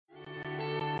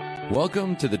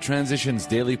Welcome to the Transitions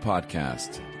Daily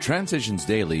podcast. Transitions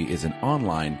Daily is an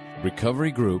online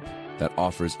recovery group that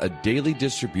offers a daily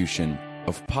distribution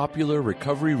of popular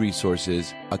recovery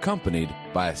resources accompanied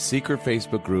by a secret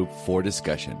Facebook group for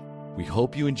discussion. We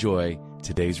hope you enjoy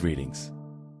today's readings.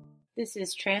 This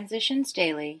is Transitions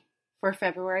Daily for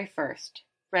February 1st,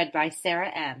 read by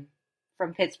Sarah M.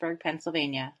 from Pittsburgh,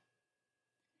 Pennsylvania.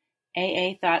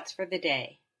 AA Thoughts for the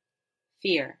Day.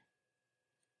 Fear.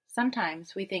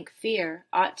 Sometimes we think fear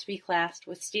ought to be classed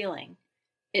with stealing.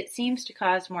 It seems to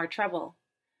cause more trouble.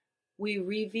 We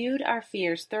reviewed our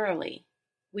fears thoroughly.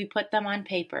 We put them on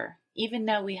paper, even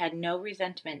though we had no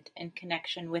resentment in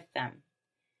connection with them.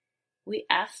 We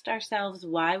asked ourselves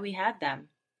why we had them.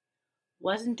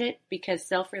 Wasn't it because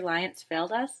self-reliance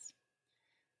failed us?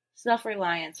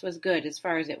 Self-reliance was good as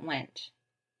far as it went,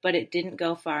 but it didn't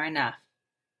go far enough.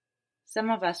 Some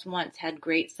of us once had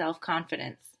great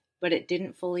self-confidence, but it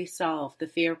didn't fully solve the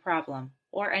fear problem,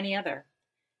 or any other.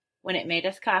 When it made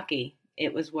us cocky,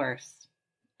 it was worse.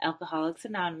 Alcoholics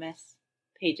Anonymous,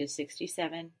 pages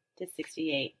 67 to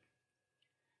 68.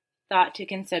 Thought to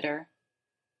consider.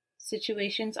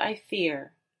 Situations I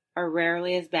fear are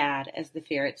rarely as bad as the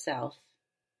fear itself.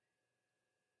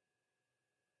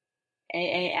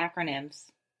 AA acronyms.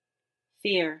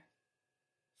 Fear.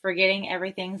 Forgetting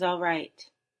everything's all right.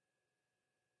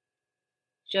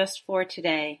 Just for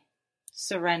today.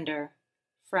 Surrender.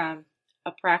 From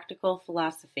A Practical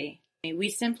Philosophy. We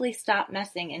simply stop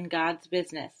messing in God's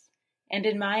business. And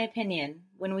in my opinion,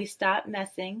 when we stop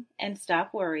messing and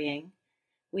stop worrying,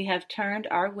 we have turned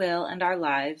our will and our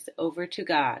lives over to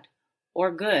God,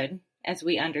 or good, as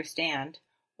we understand,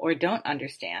 or don't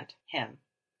understand, Him.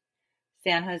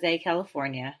 San Jose,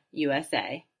 California,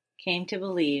 USA. Came to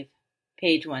Believe,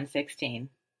 page 116.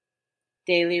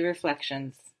 Daily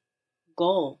Reflections.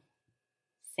 Goal.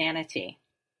 Sanity.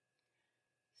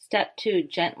 Step 2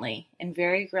 gently and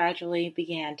very gradually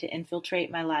began to infiltrate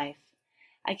my life.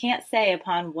 I can't say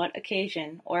upon what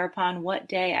occasion or upon what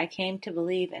day I came to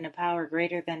believe in a power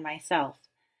greater than myself,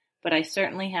 but I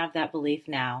certainly have that belief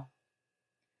now.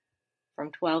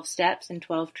 From 12 Steps and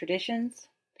 12 Traditions,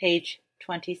 page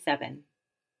 27.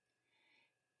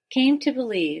 Came to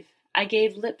believe. I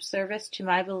gave lip service to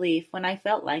my belief when I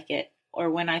felt like it, or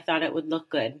when I thought it would look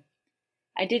good.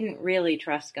 I didn't really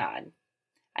trust God.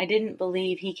 I didn't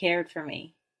believe He cared for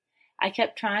me. I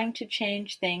kept trying to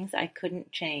change things I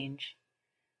couldn't change.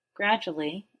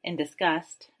 Gradually, in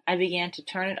disgust, I began to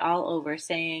turn it all over,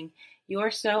 saying, "You're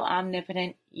so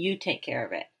omnipotent, you take care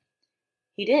of it."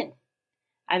 He did.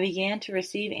 I began to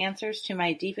receive answers to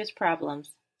my deepest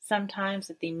problems, sometimes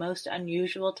at the most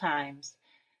unusual times,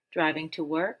 driving to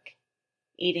work,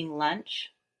 eating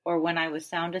lunch, or when I was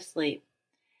sound asleep.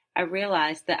 I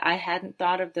realized that I hadn't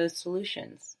thought of those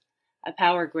solutions. A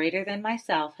power greater than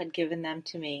myself had given them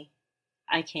to me.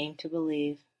 I came to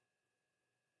believe.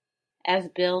 As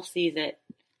Bill sees it,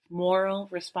 moral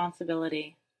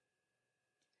responsibility.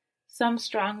 Some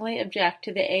strongly object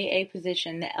to the AA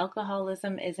position that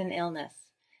alcoholism is an illness.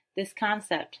 This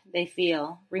concept, they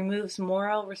feel, removes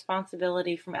moral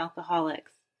responsibility from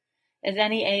alcoholics. As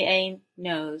any AA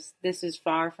knows, this is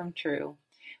far from true.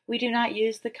 We do not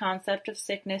use the concept of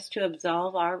sickness to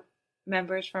absolve our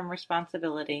members from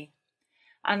responsibility.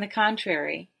 On the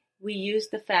contrary, we use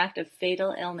the fact of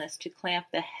fatal illness to clamp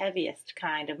the heaviest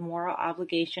kind of moral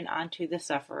obligation onto the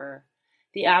sufferer,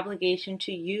 the obligation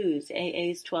to use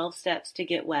AA's 12 steps to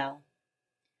get well.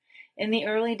 In the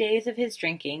early days of his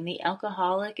drinking, the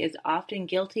alcoholic is often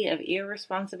guilty of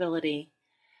irresponsibility.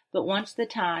 But once the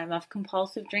time of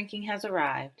compulsive drinking has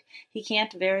arrived, he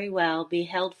can't very well be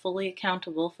held fully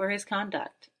accountable for his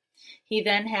conduct. He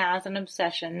then has an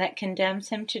obsession that condemns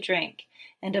him to drink,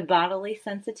 and a bodily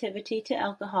sensitivity to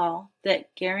alcohol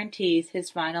that guarantees his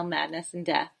final madness and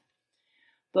death.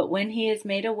 But when he is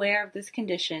made aware of this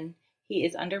condition, he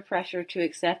is under pressure to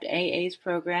accept AA's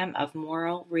program of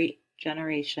moral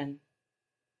regeneration.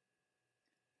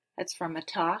 That's from a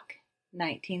talk,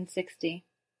 1960.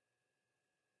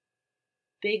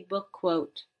 Big Book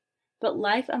quote, "But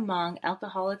life among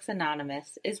Alcoholics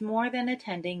Anonymous is more than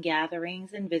attending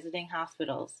gatherings and visiting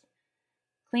hospitals.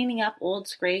 Cleaning up old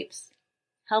scrapes,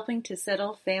 helping to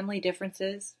settle family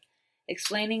differences,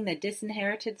 explaining the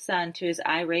disinherited son to his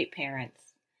irate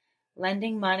parents,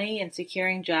 lending money and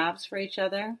securing jobs for each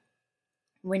other.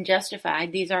 When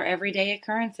justified, these are everyday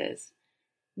occurrences.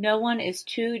 No one is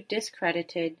too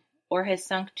discredited or has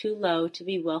sunk too low to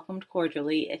be welcomed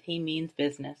cordially if he means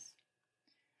business."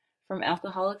 From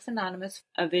Alcoholics Anonymous,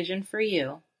 A Vision for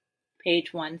You,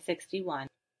 page 161.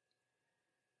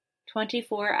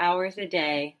 24 hours a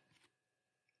day.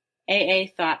 AA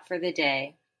Thought for the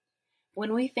Day.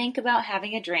 When we think about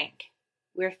having a drink,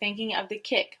 we're thinking of the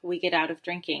kick we get out of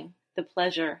drinking, the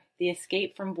pleasure, the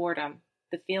escape from boredom,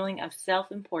 the feeling of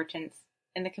self-importance,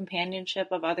 and the companionship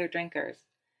of other drinkers.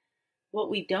 What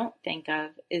we don't think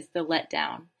of is the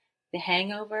letdown, the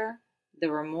hangover, the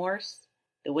remorse,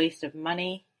 the waste of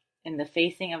money, and the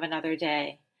facing of another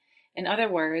day. In other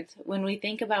words, when we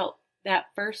think about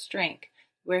that first drink,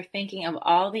 we're thinking of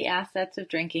all the assets of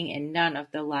drinking and none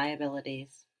of the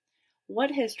liabilities.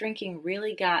 What has drinking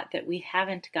really got that we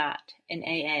haven't got in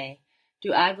AA?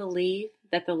 Do I believe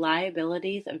that the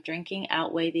liabilities of drinking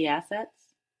outweigh the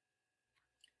assets?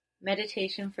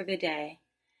 Meditation for the day.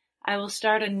 I will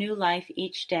start a new life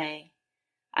each day.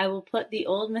 I will put the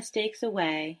old mistakes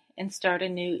away and start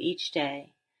anew each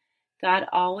day. God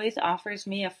always offers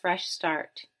me a fresh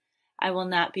start. I will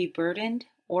not be burdened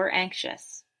or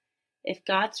anxious. If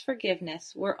God's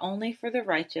forgiveness were only for the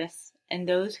righteous and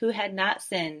those who had not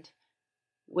sinned,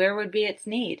 where would be its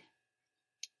need?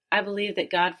 I believe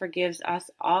that God forgives us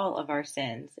all of our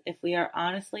sins if we are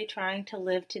honestly trying to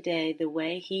live today the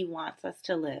way He wants us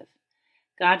to live.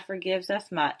 God forgives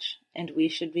us much, and we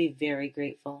should be very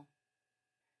grateful.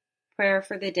 Prayer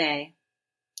for the day.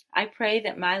 I pray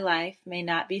that my life may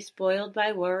not be spoiled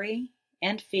by worry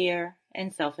and fear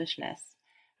and selfishness.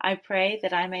 I pray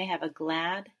that I may have a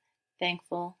glad,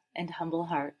 thankful, and humble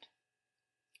heart.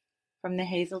 From the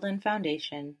Hazelden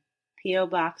Foundation, P.O.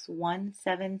 Box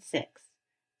 176,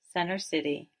 Center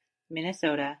City,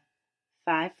 Minnesota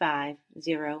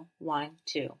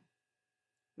 55012.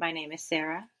 My name is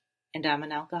Sarah, and I'm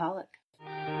an alcoholic.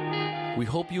 We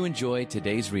hope you enjoyed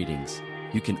today's readings.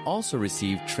 You can also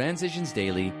receive Transitions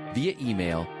Daily via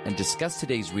email and discuss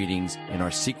today's readings in our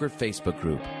secret Facebook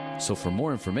group. So for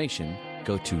more information,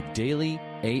 go to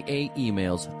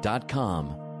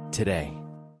dailyaaemails.com today.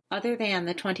 Other than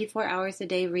the 24 hours a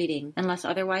day reading, unless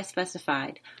otherwise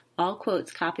specified, all quotes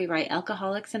copyright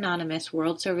Alcoholics Anonymous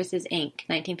World Services, Inc.,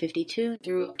 1952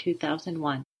 through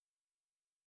 2001.